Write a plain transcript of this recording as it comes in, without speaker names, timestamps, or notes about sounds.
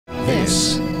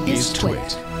This is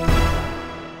TWiT.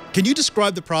 Can you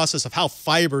describe the process of how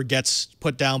fiber gets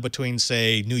put down between,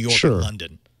 say, New York and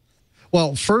London?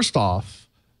 Well, first off,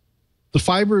 the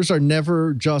fibers are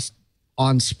never just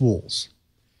on spools.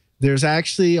 There's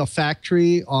actually a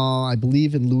factory, I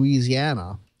believe in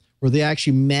Louisiana, where they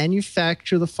actually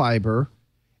manufacture the fiber,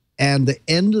 and the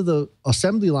end of the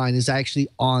assembly line is actually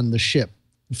on the ship.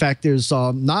 In fact, there's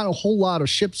not a whole lot of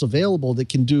ships available that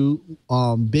can do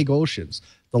big oceans.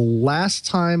 The last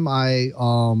time I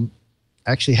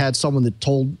actually had someone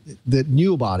that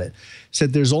knew about it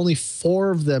said there's only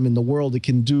 4 of them in the world that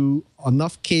can do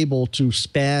enough cable to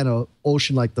span an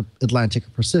ocean like the Atlantic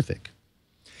or Pacific.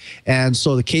 And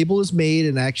so the cable is made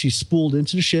and actually spooled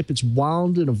into the ship. It's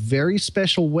wound in a very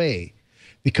special way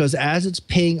because as it's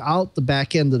paying out the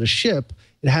back end of the ship,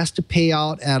 it has to pay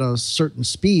out at a certain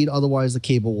speed, otherwise the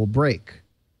cable will break.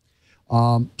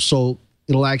 So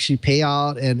it'll actually pay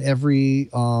out, and every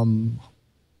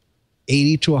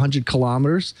 80 to 100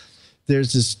 kilometers,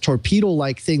 there's this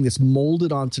torpedo-like thing that's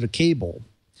molded onto the cable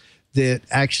that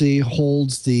actually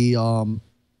holds the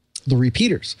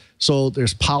repeaters. So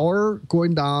there's power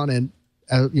going down, and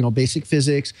basic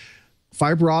physics.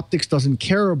 Fiber optics doesn't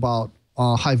care about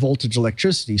high voltage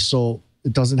electricity, so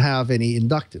it doesn't have any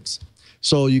inductance.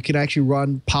 So you can actually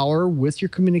run power with your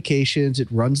communications. It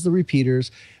runs the repeaters,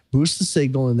 boosts the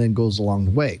signal, and then goes along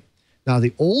the way. Now,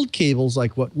 the old cables,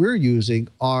 like what we're using,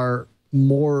 are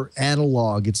more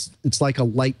analog. It's like a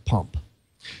light pump.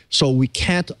 So we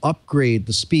can't upgrade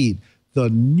the speed. The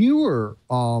newer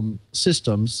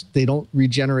systems, they don't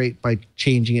regenerate by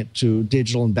changing it to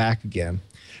digital and back again.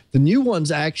 The new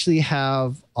ones actually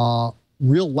have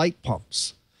real light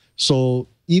pumps. So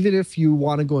even if you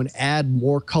want to go and add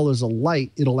more colors of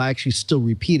light, it'll actually still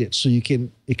repeat it, so you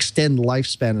can extend the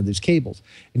lifespan of these cables.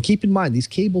 And keep in mind, these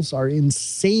cables are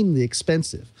insanely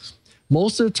expensive.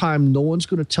 Most of the time, no one's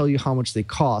going to tell you how much they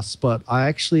cost, but I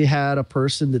actually had a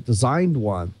person that designed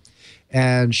one,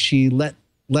 and she let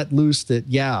loose that,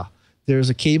 yeah, there's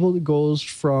a cable that goes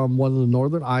from one of the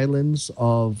northern islands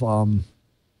of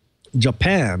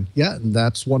Japan. Yeah, and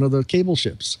that's one of the cable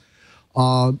ships.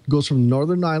 Goes from the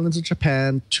northern islands of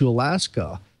Japan to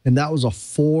Alaska, and that was a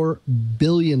 $4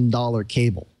 billion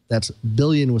cable. That's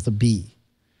billion with a B.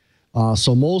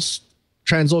 So most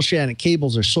transoceanic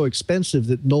cables are so expensive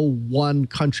that no one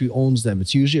country owns them.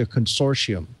 It's usually a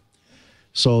consortium.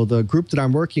 So the group that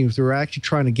I'm working with, we're actually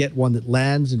trying to get one that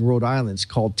lands in Rhode Island. It's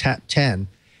called TAT-10,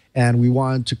 and we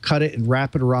wanted to cut it and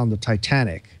wrap it around the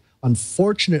Titanic.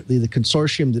 Unfortunately, the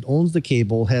consortium that owns the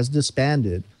cable has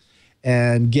disbanded,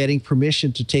 and getting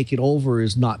permission to take it over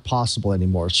is not possible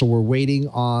anymore. So we're waiting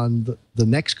on the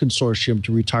next consortium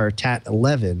to retire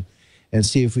TAT-11 and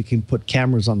see if we can put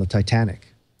cameras on the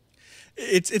Titanic.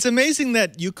 It's amazing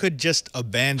that you could just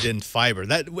abandon fiber.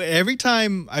 That every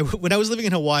time when I was living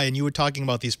in Hawaii and you were talking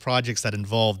about these projects that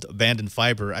involved abandoned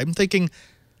fiber, I'm thinking,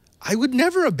 I would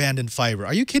never abandon fiber.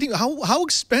 Are you kidding? How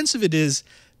expensive it is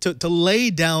to lay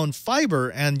down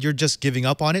fiber, and you're just giving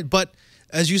up on it. But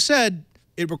as you said,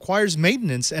 it requires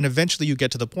maintenance, and eventually you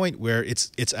get to the point where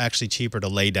it's actually cheaper to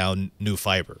lay down new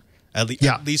fiber, at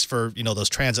least for those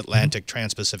transatlantic,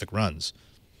 trans-Pacific runs.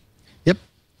 Yep.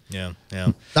 Yeah,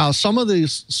 yeah. Now, some of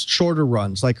these shorter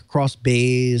runs, like across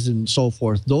bays and so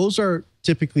forth, those are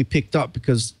typically picked up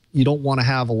because you don't want to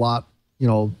have a lot,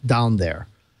 down there.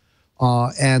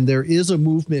 And there is a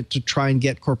movement to try and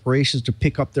get corporations to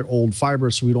pick up their old fiber,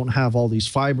 so we don't have all these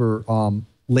fiber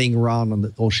laying around on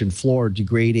the ocean floor,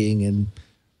 degrading and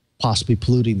possibly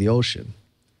polluting the ocean.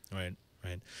 Right,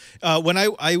 right. When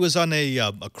I was on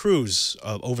a cruise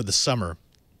over the summer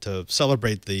to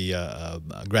celebrate the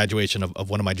graduation of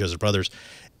one of my Joseph brothers,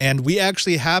 and we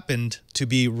actually happened to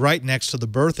be right next to the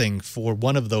berthing for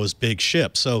one of those big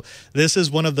ships. So this is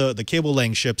one of the cable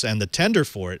laying ships and the tender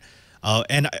for it.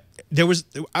 And there was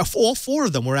all 4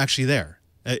 of them were actually there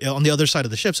on the other side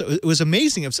of the ship. So it was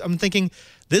amazing. I'm thinking,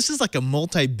 this is like a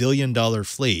multi-billion-dollar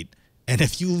fleet. And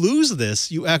if you lose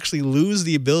this, you actually lose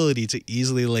the ability to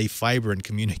easily lay fiber and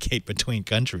communicate between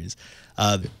countries.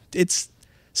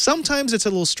 Sometimes it's a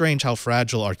little strange how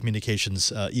fragile our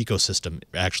communications ecosystem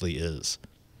actually is.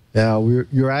 Yeah,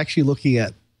 you're actually looking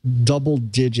at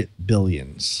double-digit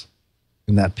billions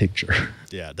in that picture.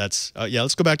 Yeah, that's yeah.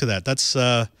 Let's go back to that. That's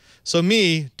so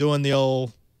me doing the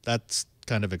old. That's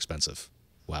kind of expensive.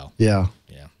 Wow. Yeah.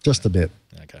 Yeah. Just a bit.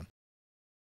 Okay.